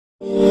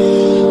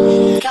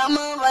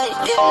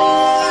She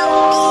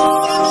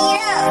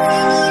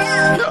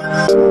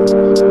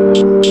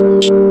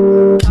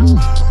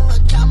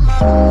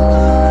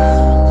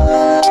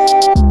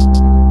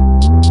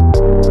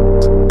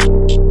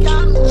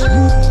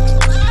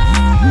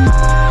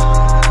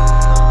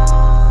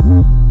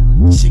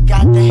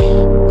got the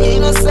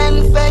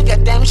innocent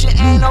fake, damn, she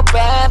ain't no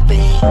bad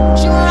bitch.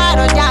 She ride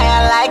or die,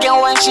 I like it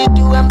when she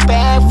doing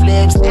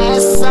backflips.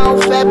 And so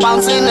fat,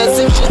 bouncing as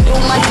if she do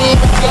my dick,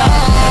 yeah.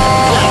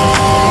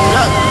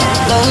 Look,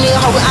 don't need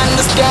how we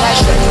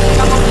understand.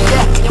 Come over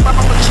here, your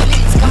mama with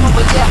chilies, come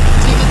over here.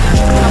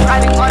 I'm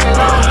riding all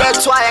alone,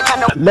 that's why I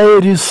kinda.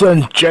 Ladies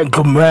and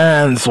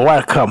gentlemen,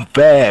 welcome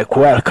back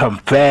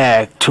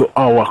to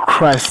our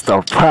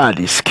Crystal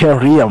Palace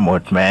career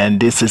mode, man.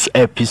 This is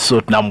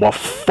episode number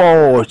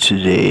 4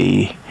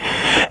 today.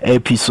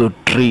 Episode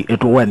 3,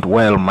 it went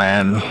well,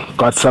 man.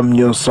 Got some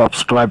new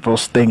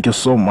subscribers. Thank you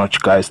so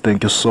much, guys.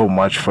 Thank you so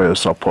much for your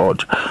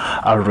support.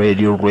 I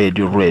really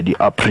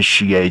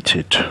appreciate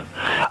it.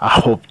 I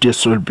hope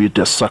this will be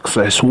the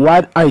success.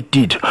 What I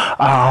did,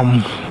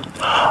 I'm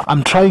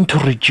trying to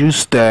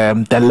reduce the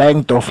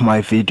length of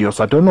my videos.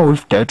 I don't know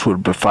if that will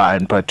be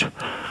fine, but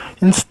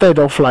instead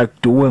of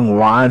like doing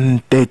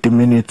one 30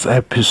 minutes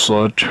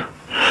episode,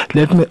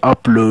 let me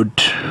upload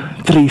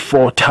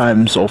 3-4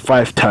 times or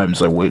 5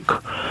 times a week.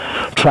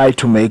 Try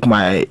to make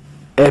my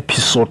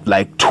episode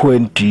like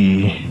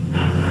 20,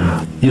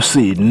 you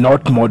see,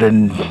 not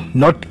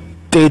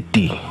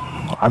 30.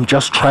 I'm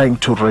just trying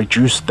to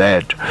reduce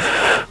that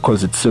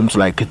because it seems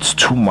like it's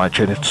too much,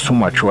 and it's too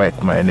much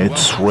work, man.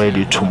 It's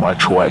really too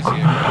much work.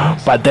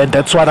 But then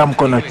that's what I'm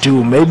gonna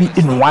do. Maybe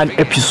in one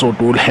episode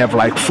we'll have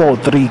like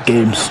 3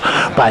 games,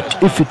 but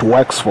if it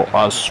works for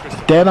us,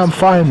 then I'm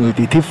fine with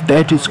it. If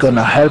that is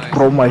gonna help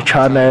grow my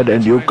channel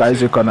and you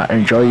guys are gonna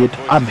enjoy it,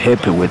 I'm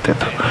happy with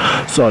it.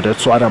 So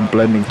that's what I'm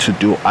planning to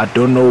do. I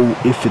don't know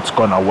if it's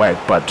gonna work,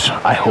 but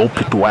I hope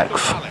it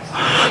works.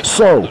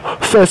 So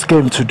first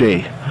game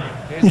today,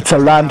 it's a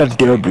London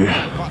derby.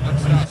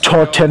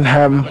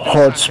 Tottenham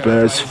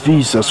Hotspurs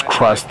vs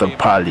Crystal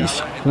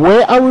Palace.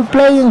 Where are we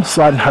playing?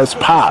 Sandhurst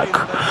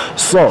Park.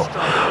 So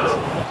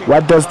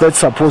what does that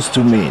supposed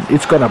to mean?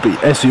 It's gonna be,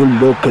 as you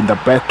look in the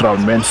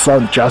background, man,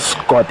 Son just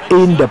scored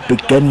in the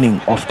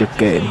beginning of the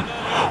game,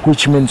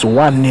 which means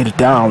 1-0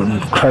 down.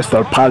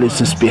 Crystal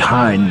Palace is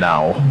behind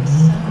now.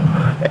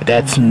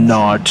 That's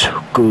not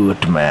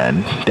good,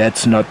 man.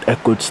 That's not a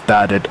good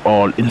start at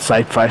all.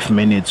 Inside 5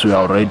 minutes we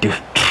are already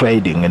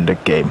trading in the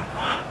game.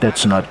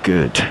 That's not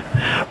good.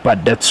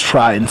 But let's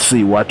try and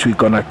see what we're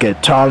gonna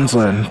get.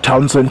 Townsend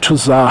to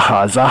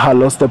Zaha. Zaha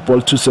lost the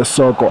ball to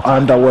Sissoko.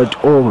 Underwood,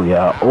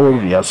 Oria,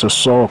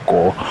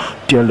 Sissoko,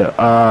 Dele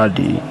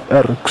Alli,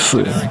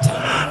 Eriksen.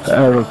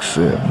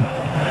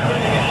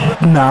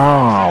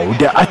 Now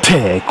the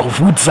attack of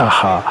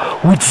Zaha.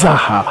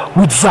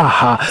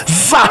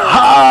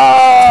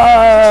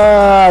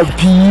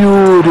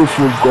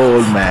 Beautiful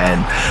goal,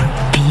 man.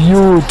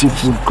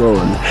 Beautiful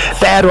goal.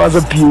 That was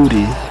a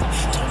beauty.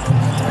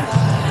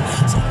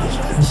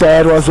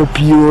 That was a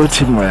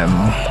beauty,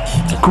 man.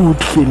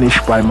 Good finish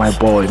by my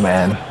boy,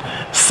 man.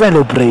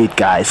 Celebrate,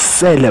 guys,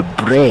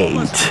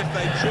 celebrate.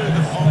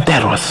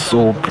 That was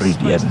so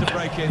brilliant.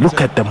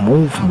 Look at the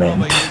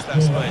movement.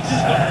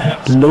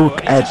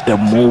 Look at the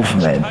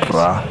movement,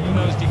 bruh.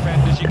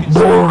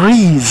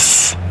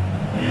 Boris,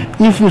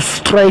 if he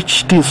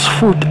stretched his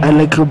foot a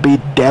little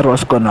bit, that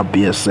was gonna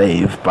be a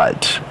save,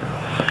 but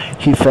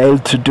he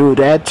failed to do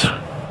that.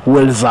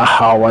 Will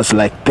Zaha was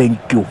like,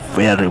 thank you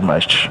very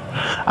much.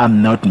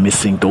 I'm not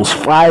missing those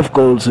 5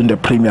 goals in the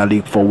Premier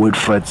League for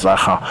Wilfred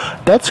Zaha.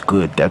 That's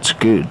good, that's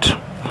good.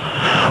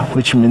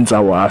 Which means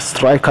our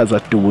strikers are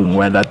doing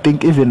well. I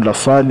think even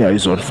Lasagna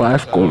is on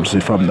 5 goals,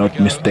 if I'm not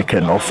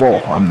mistaken, or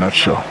 4, I'm not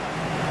sure.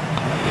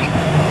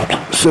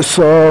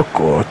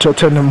 Sissoko,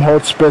 Tottenham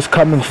Hotspurs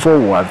coming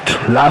forward.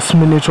 Last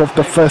minute of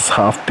the first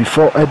half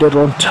before added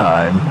on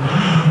time.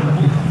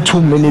 2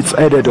 minutes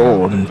added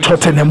on.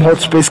 Tottenham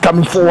Hotspur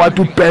coming forward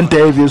with Ben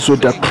Davies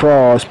with the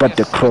cross, but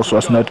the cross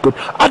was not good.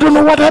 I don't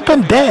know what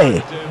happened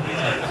there.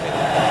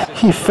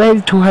 He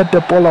failed to head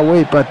the ball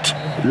away, but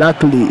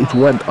luckily it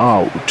went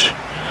out.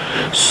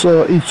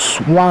 So it's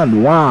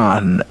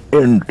 1-1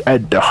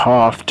 at the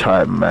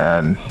halftime,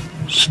 man.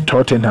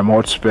 Tottenham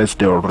Hotspurs,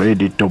 they're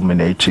already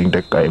dominating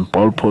the game,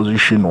 ball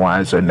position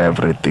wise and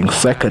everything.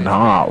 Second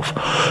half,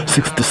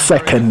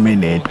 62nd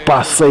minute,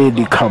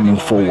 Baselli coming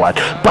forward.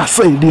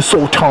 Baselli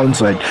saw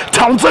Townsend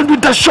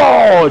with the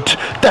shot.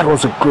 That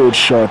was a good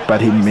shot, but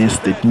he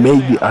missed it.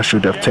 Maybe I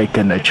should have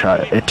taken a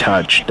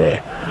touch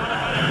there,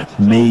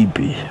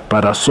 maybe.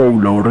 But I saw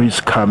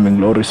Lloris coming.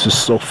 Lloris is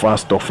so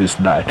fast off his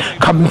line,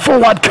 coming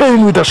forward.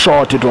 Kane with a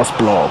shot, it was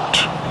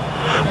blocked.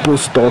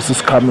 Bustos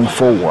is coming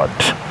forward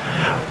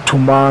to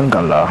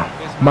Mangala.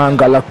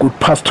 Mangala could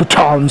pass to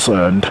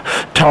Townsend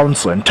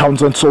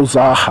saw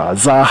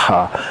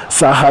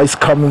Zaha is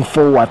coming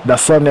forward.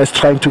 Lasagna is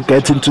trying to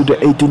get into the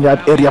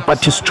 18-yard area,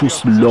 but he's too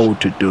slow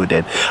to do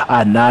that.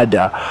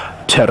 Another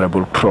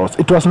terrible cross.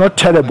 It was not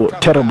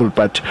terrible,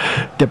 but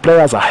the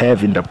players I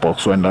have in the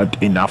box were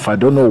not enough. I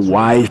don't know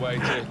why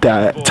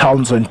the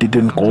Townsend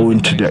didn't go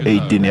into the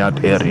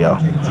 18-yard area.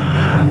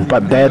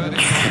 But that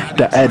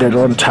the added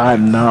on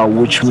time now,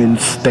 which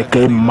means the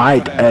game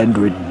might end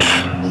with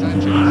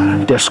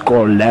the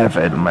score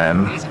 11,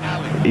 man.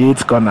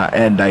 It's gonna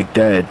end like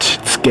that.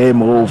 It's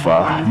game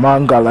over.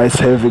 Mangala is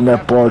having a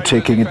ball,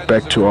 taking it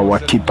back to our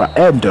keeper,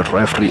 and the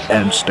referee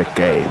ends the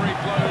game.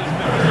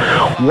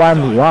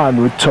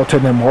 1-1 with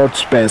Tottenham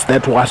Hotspurs.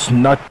 That was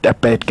not a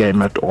bad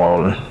game at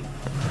all.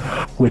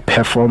 We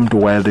performed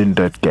well in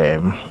that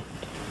game.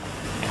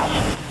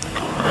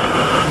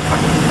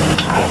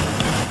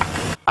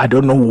 I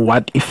don't know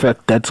what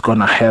effect that's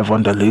gonna have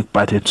on the league,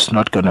 but it's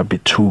not gonna be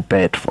too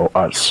bad for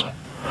us.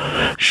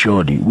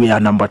 Surely we are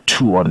number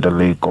 2 on the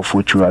league, of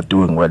which we are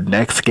doing well.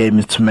 Next game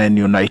is Man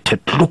United.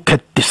 Look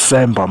at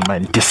December,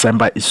 man.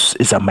 December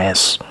is a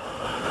mess.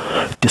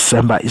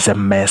 December is a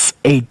mess.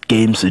 8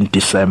 games in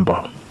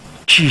December.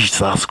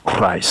 Jesus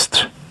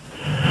Christ.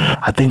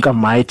 I think I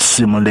might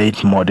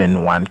simulate more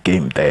than 1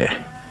 game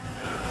there.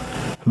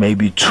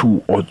 Maybe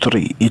 2 or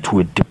 3. It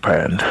would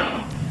depend.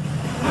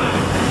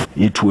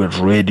 It will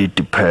really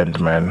depend,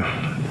 man.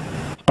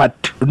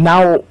 But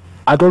now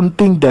I don't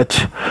think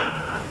that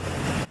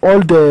all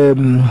the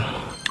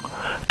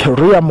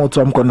career modes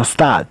I'm gonna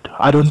start,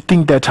 I don't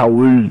think that I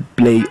will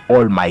play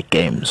all my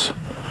games.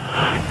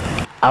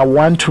 I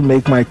want to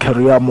make my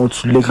career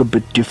modes a little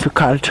bit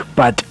difficult,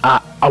 but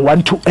I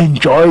want to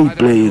enjoy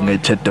playing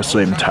it at the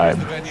same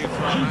time.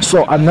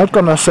 So I'm not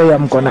gonna say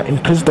I'm gonna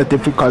increase the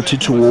difficulty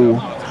to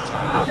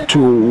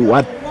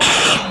what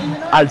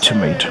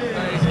ultimate,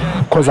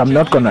 because I'm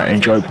not gonna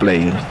enjoy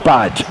playing,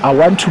 but I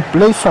want to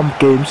play some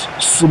games,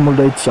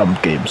 simulate some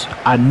games.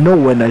 I know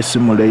when I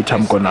simulate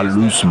I'm gonna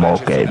lose more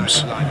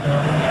games,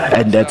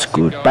 and that's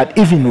good. But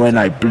even when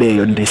I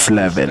play on this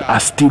level, I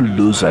still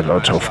lose a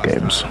lot of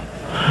games,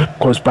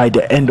 because by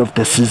the end of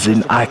the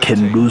season I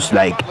can lose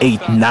like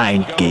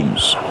 8-9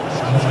 games.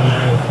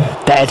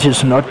 That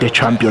is not the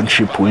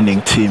championship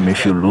winning team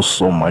if you lose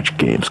so much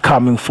games.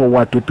 Coming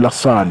forward with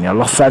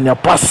Lasagna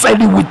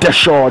Baselli with the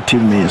shot, he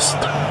missed.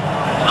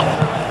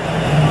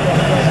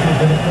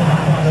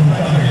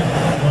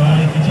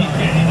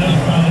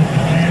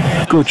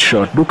 Good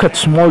shot. Look at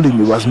Smalling.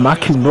 He was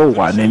marking no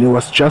one and he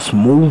was just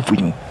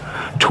moving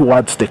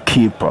towards the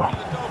keeper.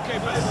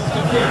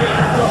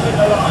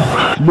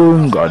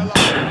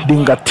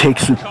 Lingard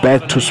takes it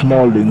back to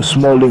Smalling.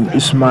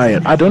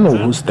 Ismail. I don't know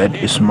who's that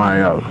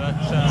Ismail.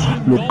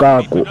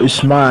 Lukaku.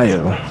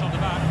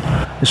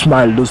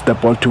 Ismail loses the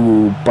ball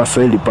to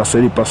Baselli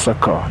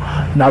Pasaka.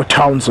 Now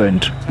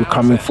Townsend. We're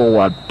coming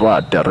forward,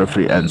 but the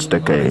referee ends the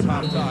game.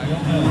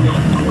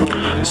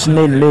 It's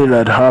 0-0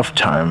 at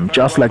halftime,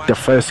 just like the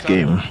first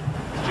game.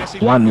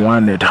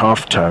 1-1 at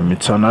halftime.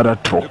 It's another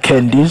draw.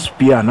 Can this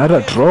be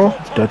another draw?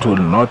 That will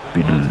not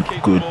be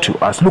good to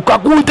us.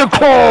 Lukaku with the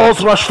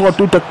cross, Rashford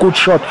with a good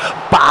shot,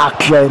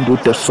 Parkland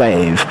with the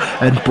save,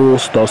 and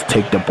Bustos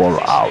take the ball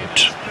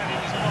out.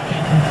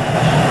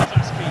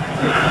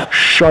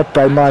 Shot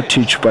by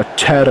Matic, but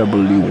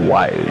terribly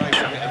wide.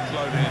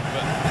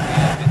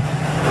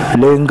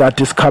 Lingard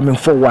is coming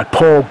forward.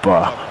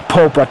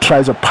 Pogba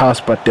tries a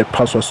pass, but that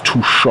pass was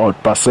too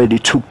short. Baselli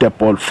took the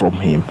ball from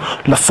him.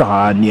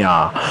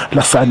 Lasagna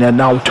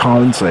now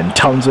Townsend.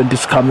 Townsend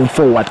is coming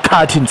forward.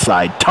 Cut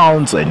inside.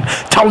 Townsend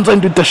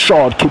with the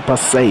shot. Keeper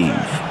save.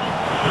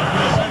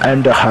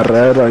 And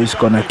Herrera is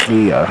gonna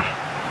clear.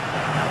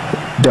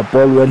 The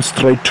ball went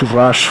straight to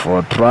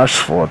Rashford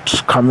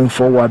coming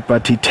forward,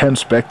 but he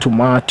turns back to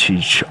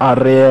Matic.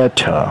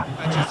 Arrieta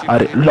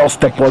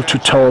lost the ball to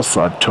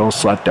Tosa.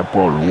 The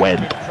ball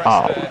went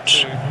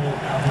out.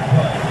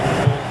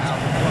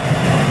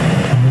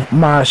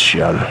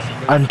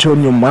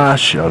 Antonio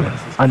Martial,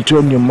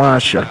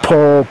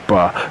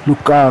 Pogba,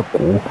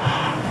 Lukaku,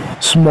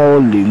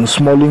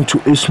 Smalling to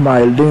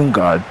Ismail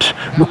Lingard,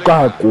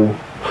 Lukaku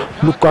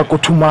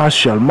to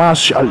Martial,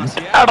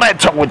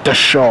 Arrieta with the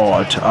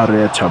shot,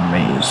 Arrieta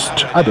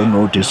missed. I don't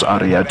know this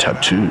Arrieta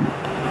too.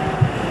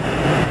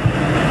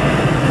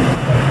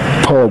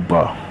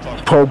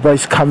 Pogba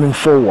is coming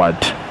forward,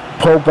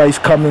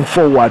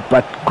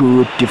 but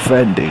good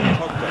defending.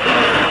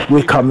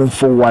 We're coming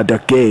forward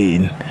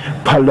again.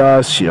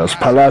 Palacios,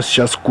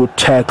 good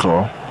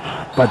tackle,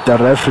 but the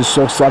referee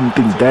saw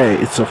something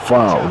there. It's a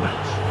foul.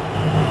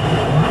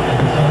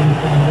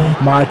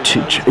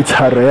 Matic, it's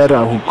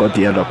Herrera who got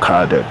yellow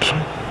carded.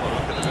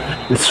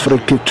 It's free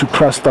kick to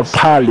Crystal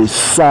Palace.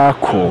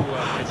 Sako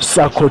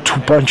to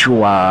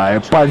Batshuayi,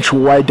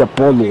 the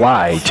ball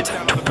wide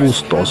to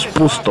Bustos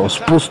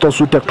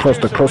with the cross.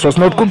 The cross was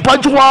not good.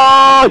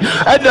 Batshuayi,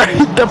 and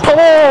hit the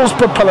post,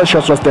 but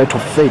Palacios was there to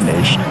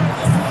finish.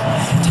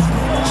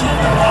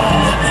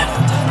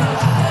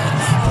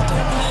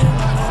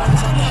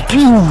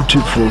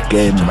 Beautiful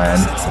game, man.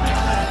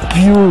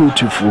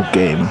 Beautiful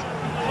game.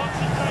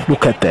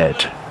 Look at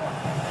that.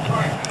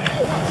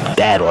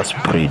 That was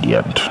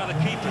brilliant.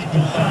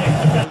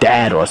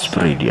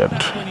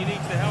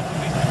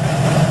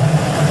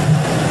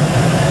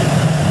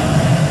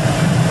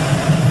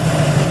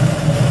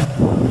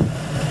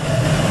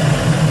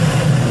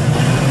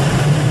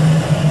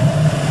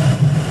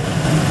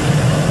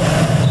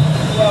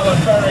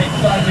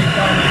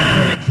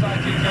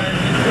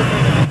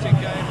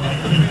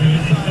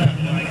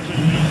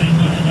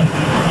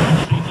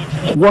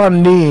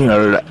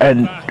 1-0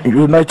 and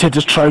United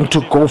is trying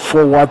to go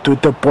forward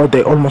with the ball.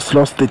 They almost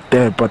lost it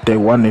there, but they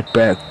won it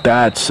back.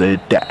 That's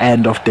it, the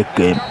end of the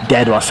game.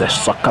 That was a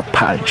sucker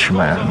punch,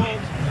 man.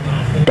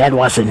 That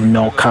was a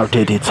knockout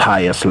at its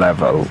highest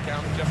level.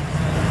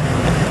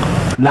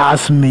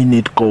 Last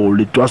minute goal,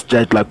 it was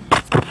just like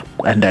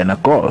and then a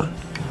goal.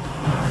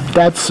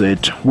 That's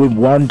it, we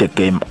won the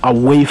game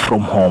away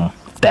from home.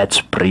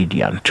 That's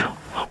brilliant.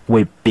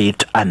 We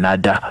beat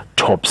another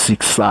top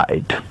 6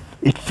 side.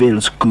 It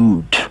feels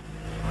good.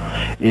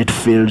 It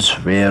feels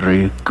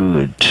very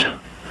good.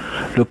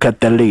 Look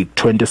at the league,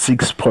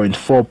 26 points,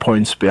 4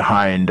 points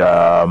behind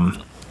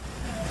 4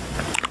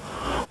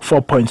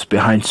 points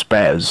behind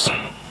Spurs.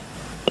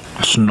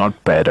 It's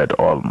not bad at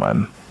all,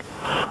 man.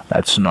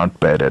 That's not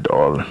bad at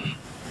all.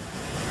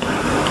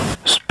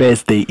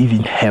 Spurs, they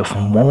even have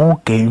more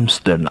games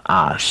than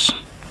us.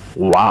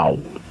 Wow.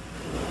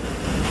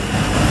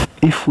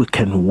 If we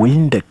can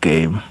win the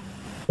game,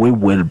 we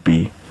will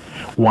be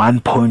 1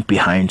 point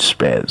behind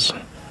Spurs.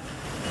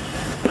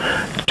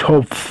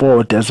 Top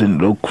 4 doesn't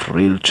look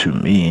real to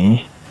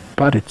me,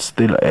 but it's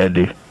still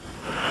early.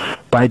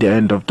 By the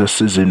end of the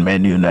season,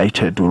 Man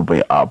United will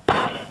be up.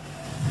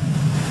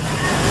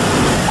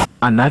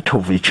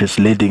 Arnautovic is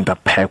leading the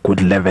pack with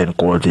 11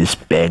 goals. He's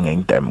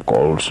banging them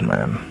goals,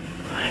 man.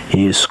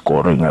 He is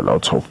scoring a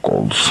lot of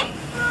goals.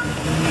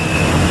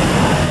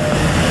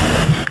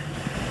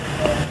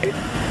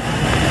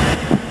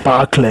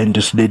 Parkland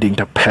is leading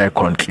the pack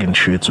on clean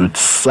sheets with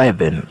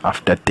 7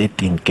 after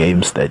 13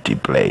 games that he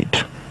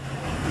played.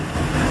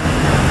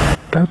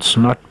 That's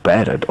not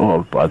bad at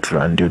all,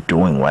 Parkland. You're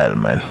doing well,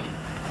 man.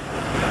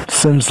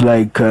 Seems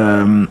like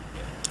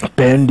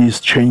Band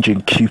is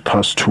changing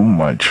keepers too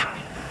much.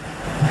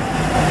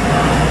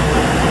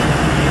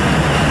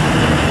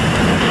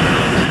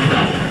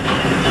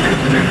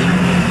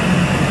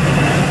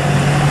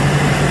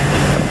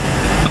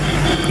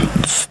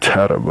 It's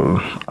terrible.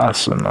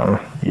 Arsenal,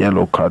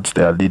 yellow cards,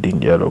 they are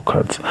leading yellow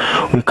cards.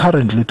 We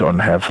currently don't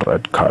have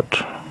red card.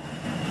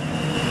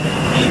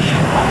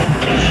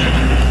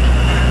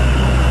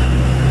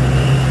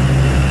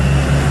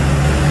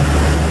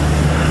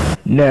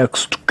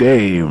 Next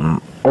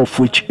game, of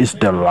which is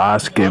the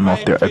last game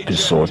of the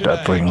episode, I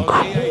think.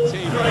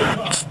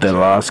 It's the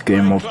last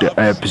game of the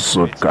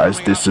episode, guys.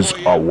 This is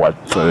our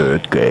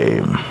 3rd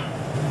game.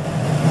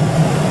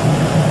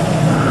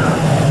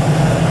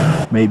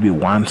 Maybe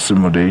one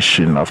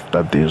simulation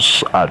after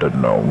this, I don't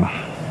know.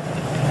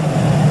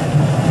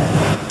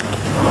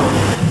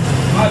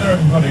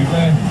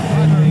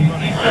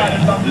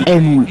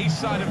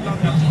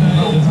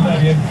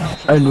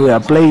 And we are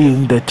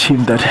playing the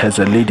team that has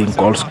a leading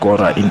goal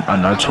scorer in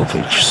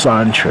Arnautovic,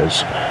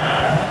 Sanchez,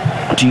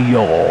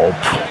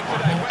 Diop.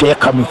 They're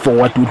coming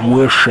forward with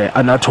Wilshere.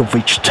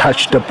 Arnautovic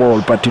touched the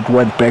ball, but it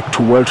went back to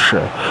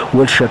Wilshere.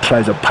 Wilshere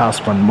tries a pass,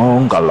 but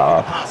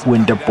Mangala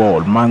win the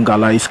ball.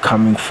 Mangala is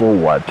coming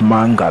forward.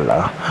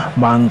 Mangala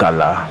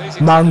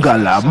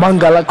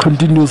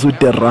continues with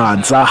the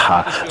run.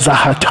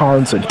 Zaha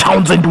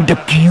Townsend with a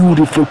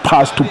beautiful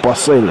pass to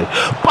Basile.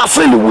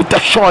 Basile with the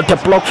shot, a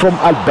block from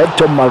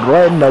Alberto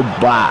Moreno,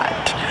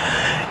 but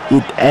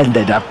it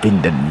ended up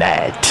in the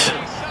net.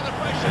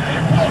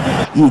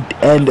 It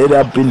ended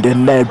up in the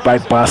net by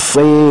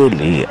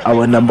Basile,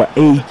 our number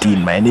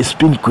 18, man. It's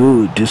been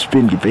good. It's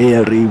been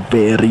very,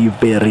 very,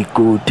 very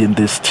good in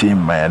this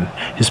team, man.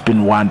 It's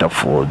been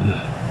wonderful.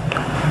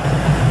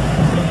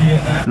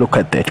 Look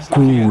at that.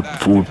 Good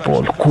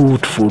football.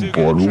 Good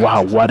football.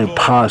 Wow, what a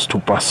pass to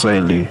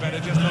Basile.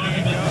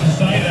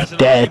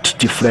 That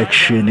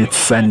deflection, it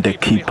sent the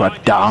keeper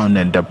down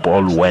and the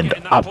ball went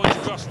up.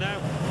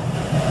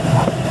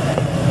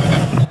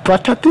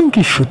 But I think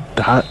he should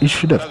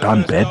have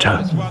done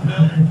better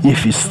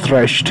if he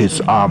stretched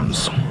his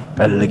arms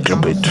a little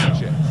bit.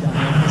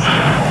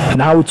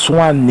 Now it's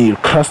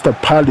 1-0. Crystal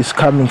Palace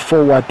coming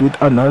forward with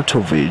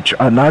Arnautovic.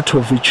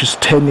 Arnautovic is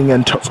turning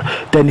and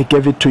then he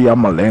gave it to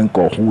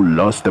Yarmolenko, who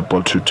lost the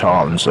ball to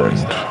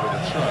Townsend.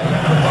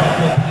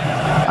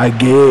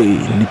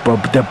 Again,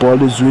 the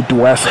ball is with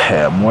West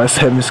Ham. West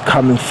Ham is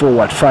coming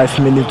forward. 5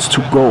 minutes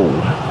to go.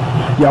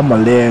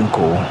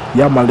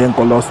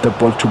 Yarmolenko lost the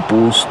ball to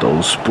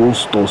Bustos.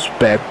 Bustos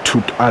back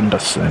to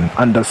Anderson.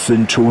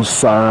 Anderson to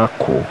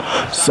Sarko.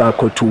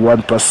 Sarko to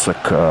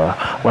Wan-Bissaka.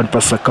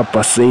 Wan-Bissaka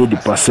Basile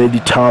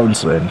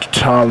Townsend.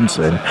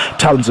 Townsend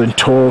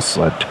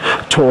Torsat.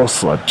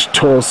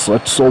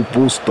 So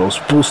Bustos.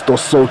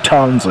 Bustos so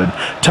Townsend.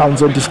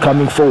 Townsend is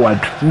coming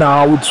forward.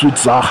 Now it's with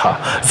Zaha.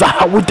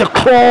 Zaha with the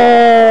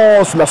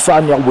cross.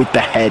 Lasagna with the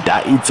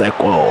header. It's a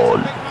goal.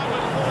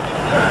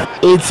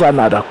 It's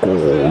another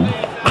goal.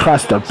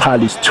 Crystal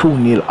Palace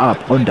 2-0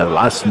 up on the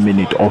last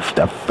minute of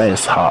the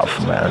first half,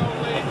 man.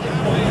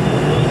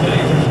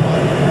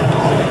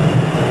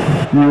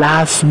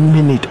 Last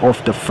minute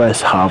of the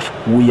first half,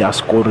 we are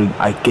scoring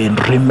again.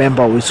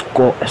 Remember, we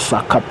scored a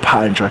sucker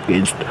punch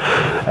against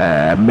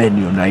Man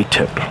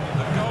United.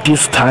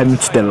 this time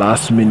it's the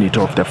last minute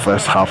of the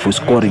first half. We're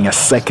scoring a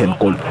second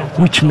goal,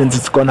 which means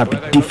it's gonna be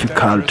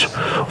difficult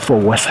for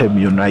West Ham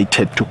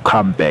United to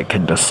come back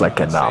in the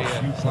second half.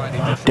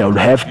 They'll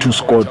have to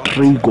score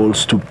 3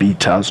 goals to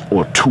beat us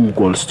or 2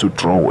 goals to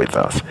draw with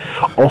us,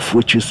 of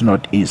which is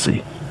not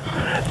easy.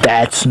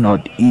 That's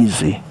not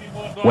easy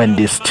when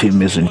this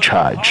team is in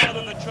charge.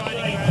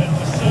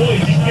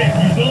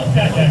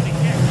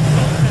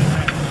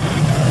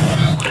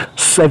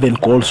 7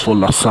 goals for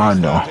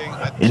Lasagna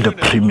in the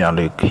Premier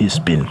League. He's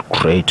been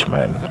great,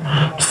 man.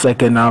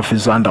 Second half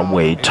is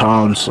underway.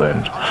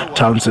 Townsend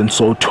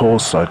saw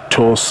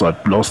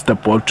Tossard lost the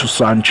ball to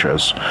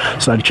Sanchez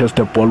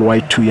the ball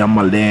wide to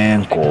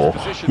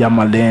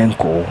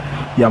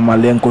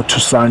Yamalenko to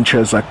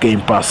Sanchez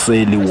again.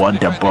 Baselli won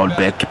the ball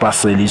back.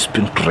 Baselli's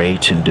been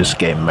great in this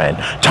game, man.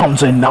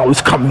 Townsend now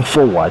is coming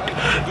forward,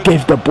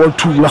 gave the ball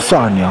to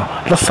Lasagna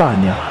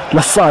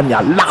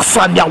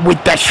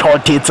with the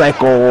shot. It's a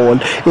goal.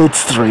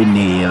 It's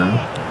 3-0.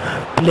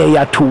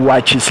 Player to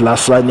watch is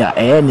Lasagna,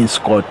 and he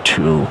scored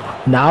 2.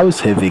 Now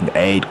he's having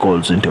 8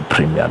 goals in the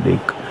Premier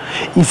League.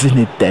 Isn't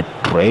it that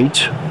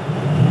great?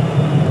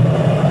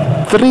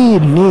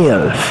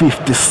 3-0,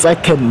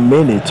 52nd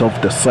minutes of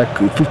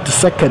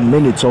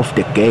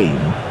the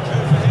game.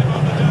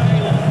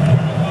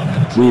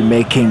 We're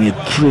making it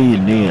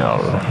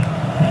 3-0.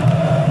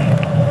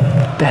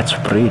 That's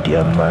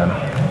brilliant, man.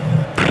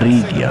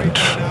 Brilliant.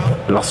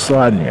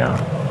 Lasagna.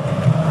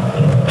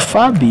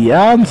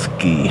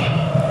 Fabianski.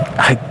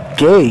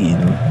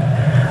 Again.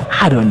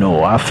 I don't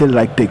know. I feel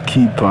like the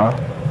keeper,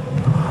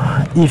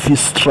 if he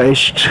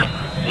stretched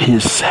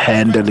his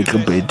hand a little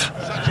bit,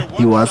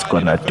 he was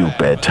gonna do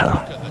better.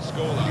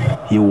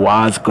 He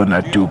was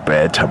gonna do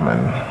better,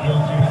 man.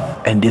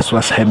 And this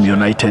was Ham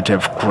United,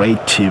 have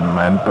great team,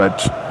 man,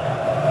 but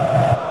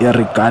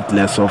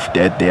regardless of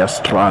that, they are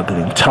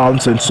struggling.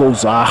 Townsend saw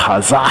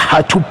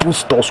Zaha to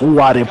Bustos.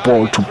 What a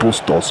ball to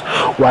Bustos.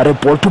 What a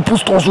ball to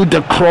Bustos with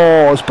the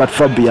cross, but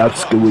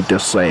Fabianski with the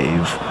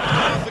save.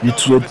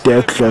 It's with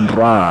Declan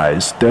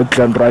Rice.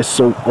 Declan Rice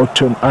saw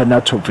Oton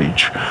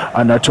Anatovic.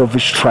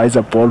 Anatovic tries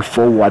a ball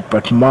forward,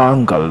 but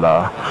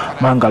Mangala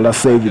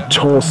save it.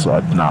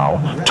 Tossard now.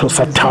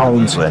 Tossard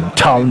Townsend.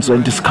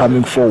 Townsend is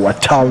coming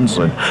forward.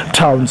 Townsend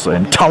is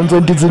in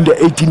the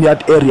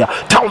 18-yard area.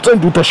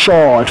 Townsend with a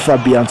shot.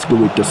 Fabianski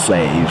with the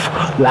save.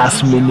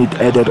 Last minute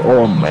added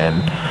on,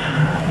 man.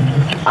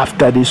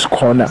 After this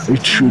corner,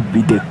 it should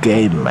be the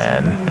game,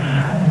 man.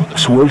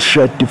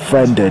 Wilshere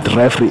defended.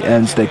 Referee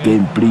ends the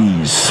game,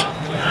 please.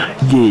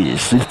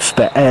 Yes, it's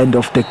the end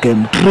of the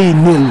game.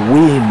 3-0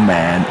 win,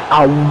 man.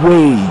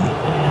 Away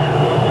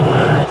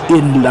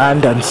in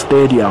London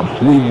Stadium.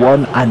 We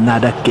won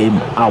another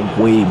game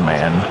away,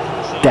 man.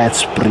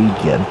 That's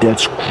brilliant.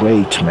 That's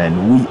great,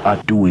 man. We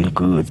are doing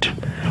good.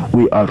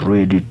 We are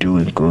really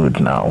doing good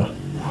now.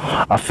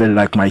 I feel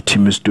like my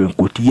team is doing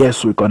good.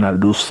 Yes, we're gonna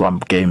lose some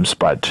games,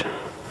 but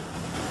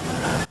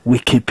we're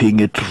keeping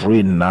it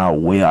real now.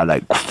 We are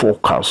like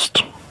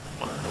focused.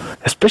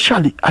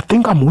 Especially, I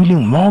think I'm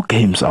winning more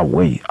games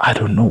away. I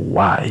don't know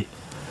why.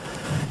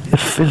 It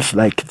feels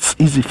like it's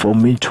easy for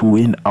me to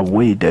win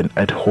away than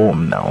at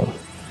home now.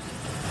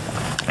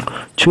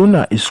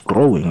 Tuna is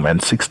growing, man.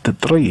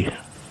 63.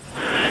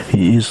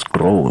 He is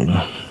growing.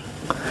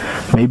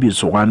 Maybe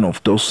it's one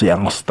of those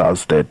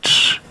youngsters that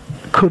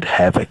could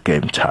have a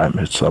game time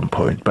at some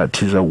point, but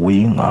he's a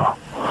winger.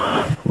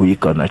 We're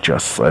gonna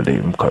just sell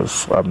him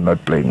because I'm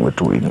not playing with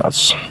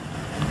wingers.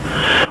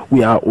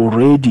 We are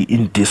already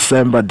in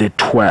December the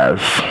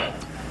 12th.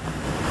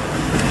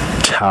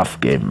 Tough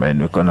game, man.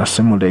 We're gonna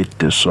simulate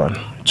this one.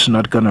 It's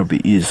not gonna be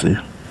easy.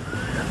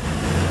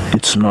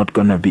 It's not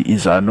gonna be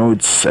easy. I know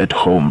it's at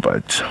home,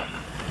 but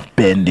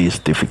Burnley is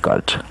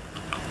difficult.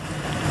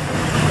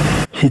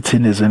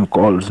 Hitting is in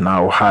goals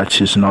now. Hatch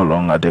is no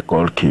longer the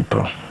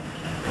goalkeeper.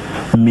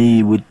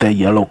 Me with the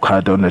yellow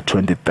card on the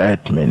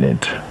 23rd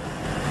minute.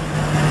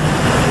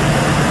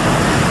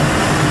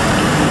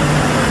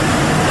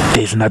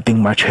 There's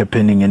nothing much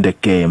happening in the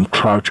game.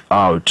 Crouch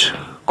out,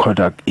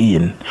 Kodak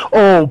in.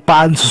 Oh,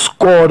 Barnes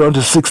scored on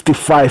the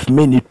 65th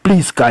minute.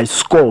 Please, guys,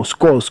 score.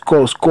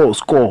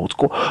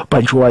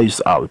 Banjua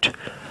is out.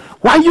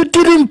 Why you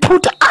didn't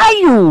put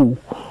Ayu?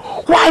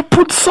 Why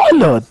put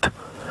Solid?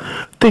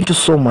 Thank you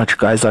so much,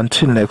 guys.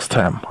 Until next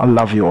time, I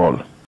love you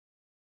all.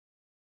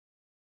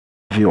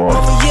 Love you all.